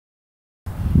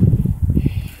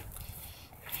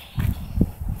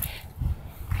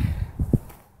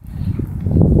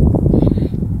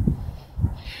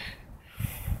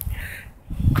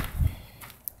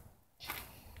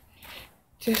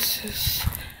This is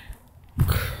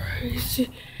crazy.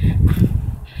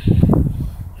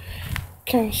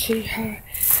 Can't see how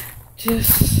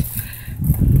this,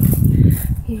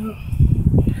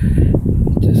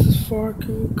 this is far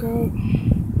can go.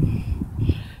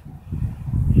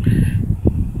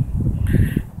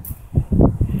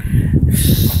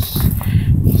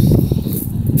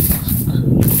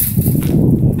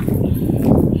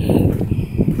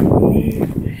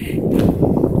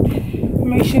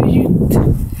 Make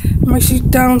sure you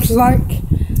down like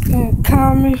and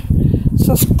comment,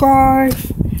 subscribe,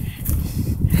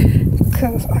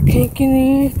 cause I can't get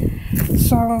in.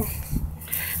 So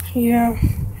yeah.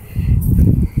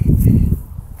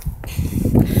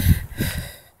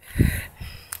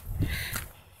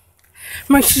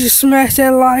 Make sure you smash that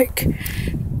like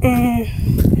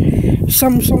and show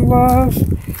me some love.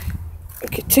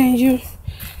 And continue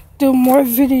do more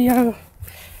videos.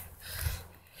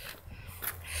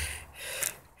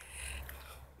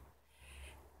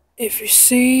 If you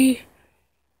see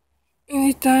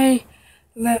anything,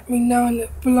 let me know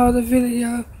below the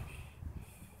video.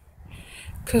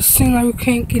 Cause it seems like we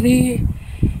can't get in.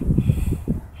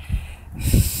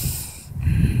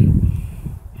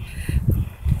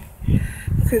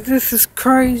 Cause this is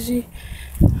crazy.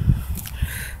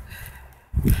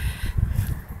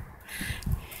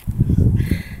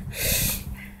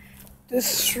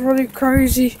 This is really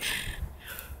crazy.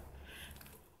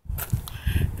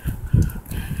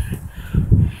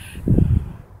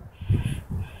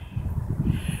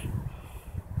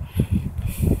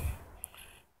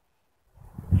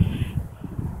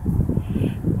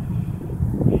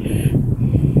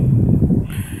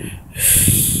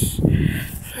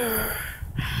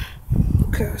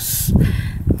 Cause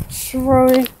it's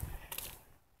really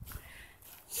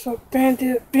so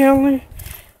bandit building.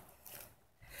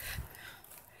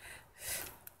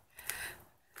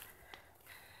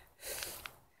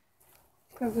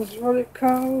 Cause it's really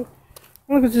cold.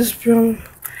 Look at this building.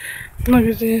 Look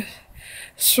at this.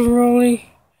 It's really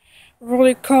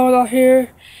cold out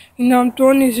here. I'm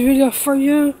doing this video for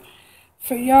you,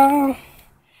 for y'all.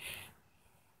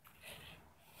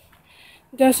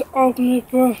 That's open,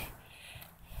 but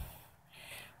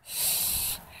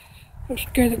I'm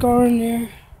scared to go in there.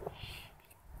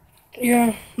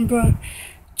 Yeah, but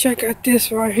check out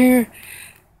this right here.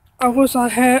 I wish I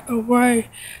had a way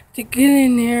to get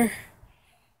in there.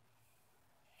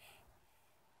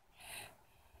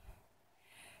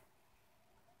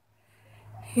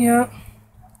 Yeah.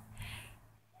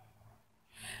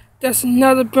 That's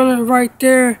another building right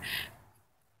there.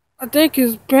 I think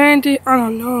it's Bandit. I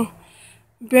don't know.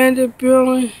 Bandit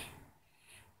building.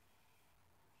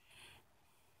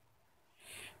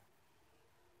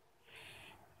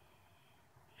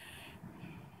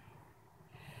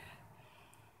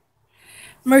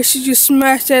 Make sure you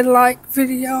smash that like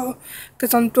video.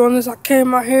 Cause I'm doing this. I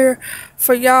came out here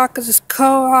for y'all cause it's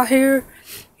cold out here.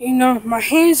 My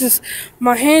hands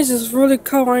is really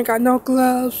cold. I ain't got no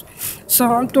gloves. So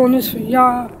I'm doing this for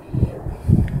y'all.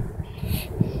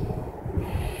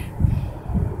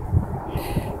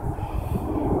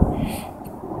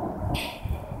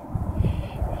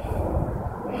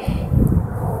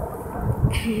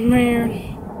 Man.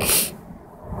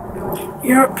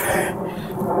 Yep.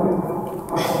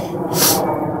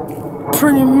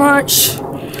 Pretty much.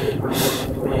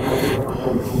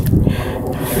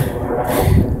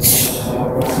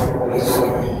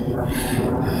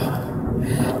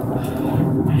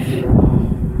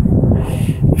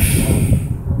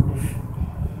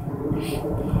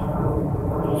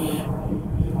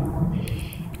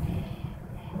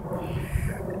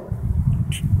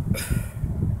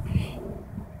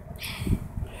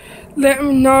 Let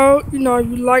me know,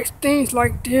 you like things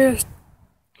like this.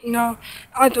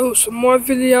 I do some more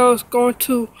videos going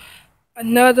to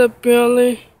another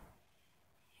building.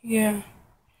 Yeah.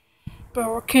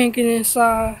 But I can't get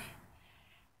inside.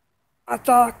 I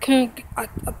thought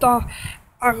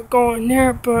I could go in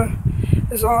there, but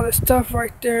there's all this stuff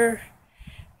right there.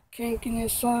 Can't get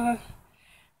inside.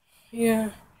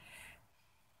 Yeah.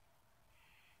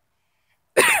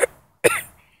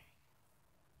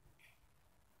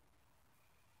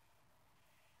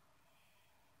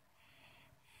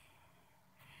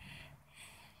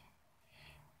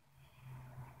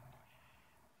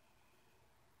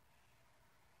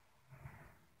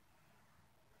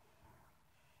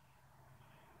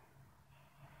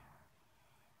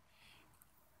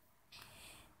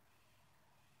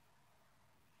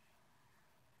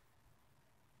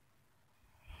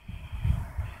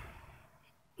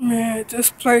 Man,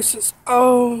 this place is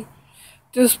old.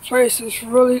 This place is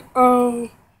really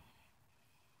old.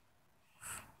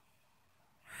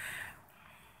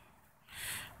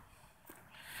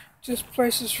 This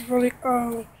place is really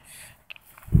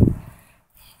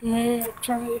man, I'm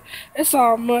trying to, it's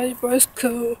all muddy, but it's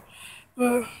cool.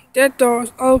 But that door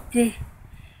is open.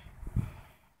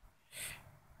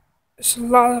 It's a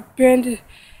lot of abandoned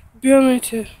buildings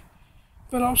here,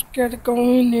 but I'm scared to go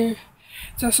in there.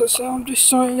 So I'm just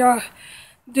showing y'all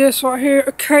this right here.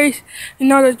 In case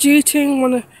the G team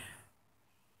wanna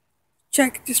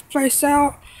check this place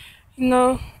out.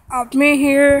 I've been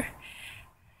here.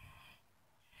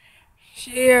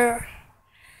 Yeah.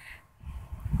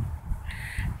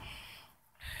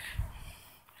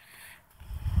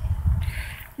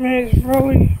 Man, it's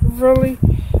really, really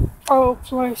old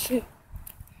place here.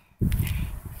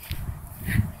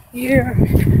 Yeah.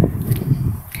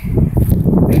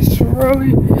 It's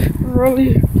really,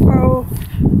 really old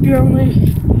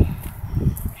building.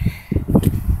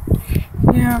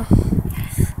 Yeah.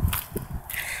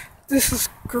 This is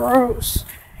gross.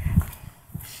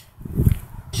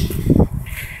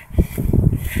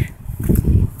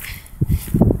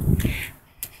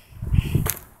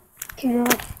 Yeah.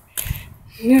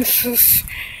 This is,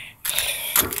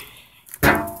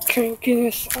 can't get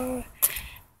inside.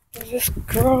 This is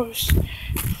gross.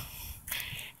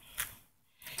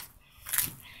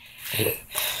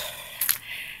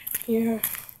 Yeah.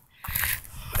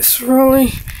 It's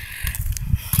really,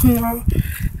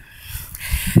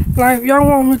 like if y'all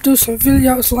want me to do some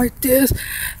videos like this,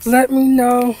 let me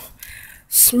know.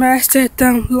 Smash that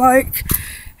damn like.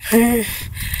 And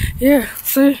yeah,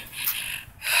 see?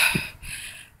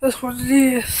 That's what it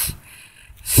is.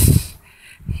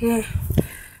 Yeah.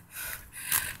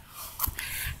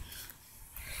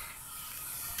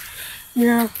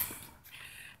 Yeah.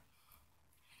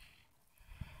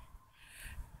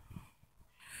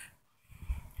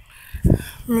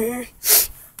 Man,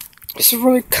 it's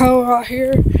really cold out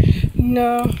here. You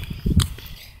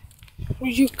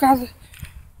gotta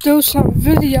do some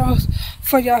videos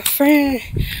for your fans.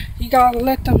 You gotta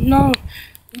let them know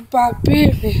you about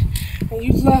business and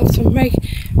you love to make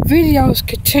videos.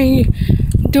 Continue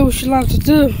to do what you love to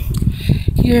do.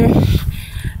 Yeah,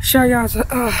 show y'all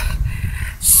the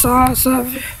size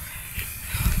of it.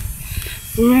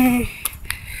 Man,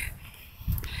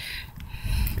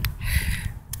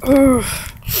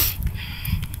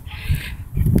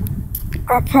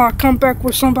 I'll probably come back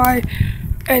with somebody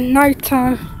at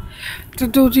nighttime to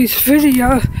do these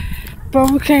videos,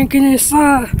 but we can't get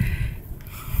inside.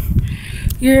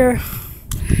 Yeah,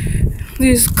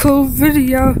 these cool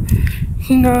video,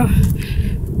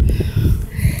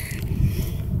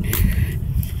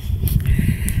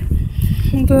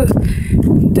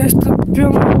 that's the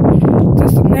building,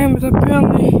 that's the name of the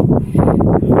building.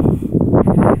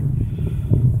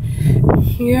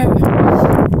 Yeah.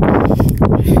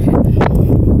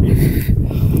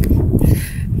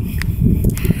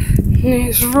 And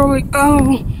it's really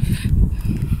old.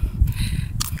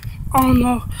 I don't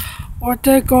know what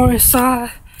they're going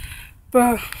inside,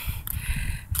 but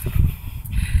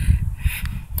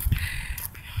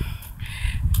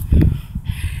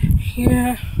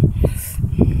yeah,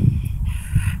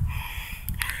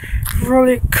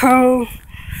 really cold.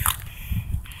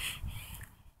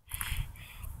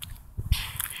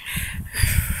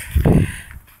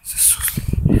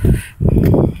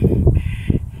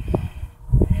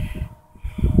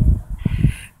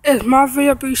 If my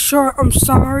video be short, I'm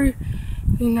sorry.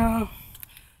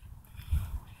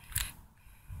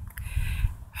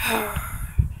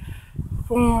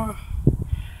 Boy.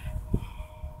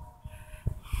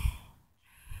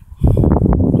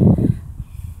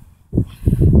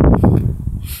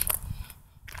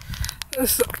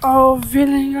 It's an old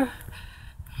video.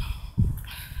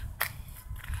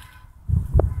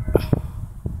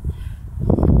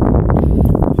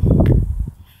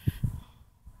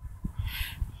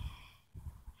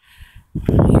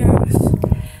 Yes.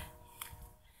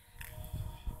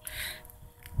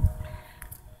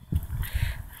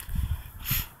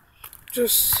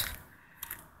 Just,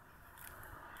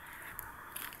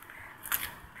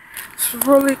 it's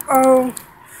really old. I'm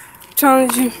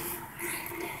telling you.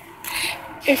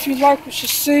 If you like what you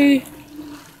see,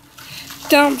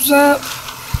 thumbs up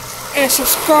and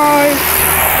subscribe.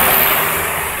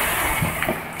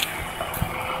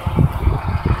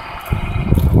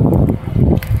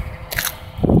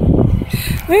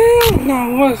 I don't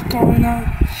know what's going on.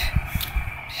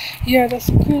 Yeah, the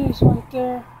security's right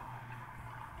there.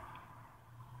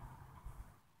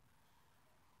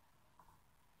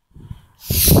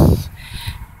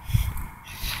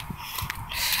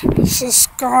 This is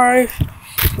Sky.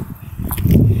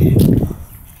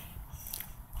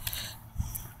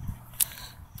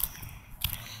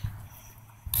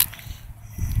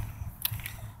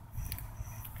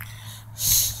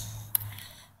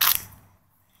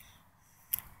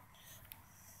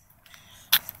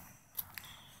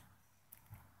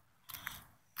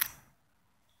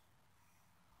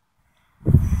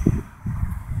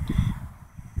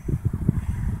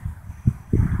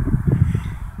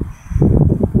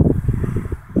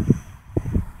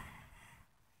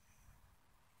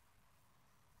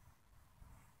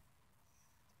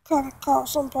 Gotta call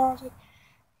somebody.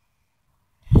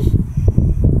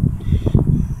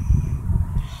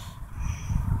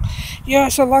 Yeah,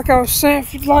 so like I was saying,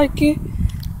 if you like it,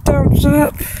 thumbs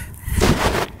up.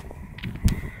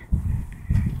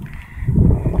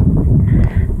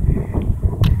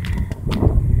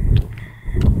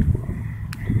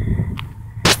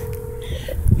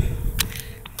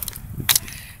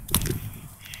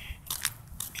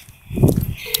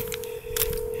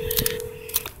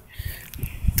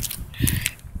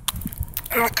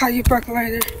 I'll call you back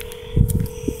later.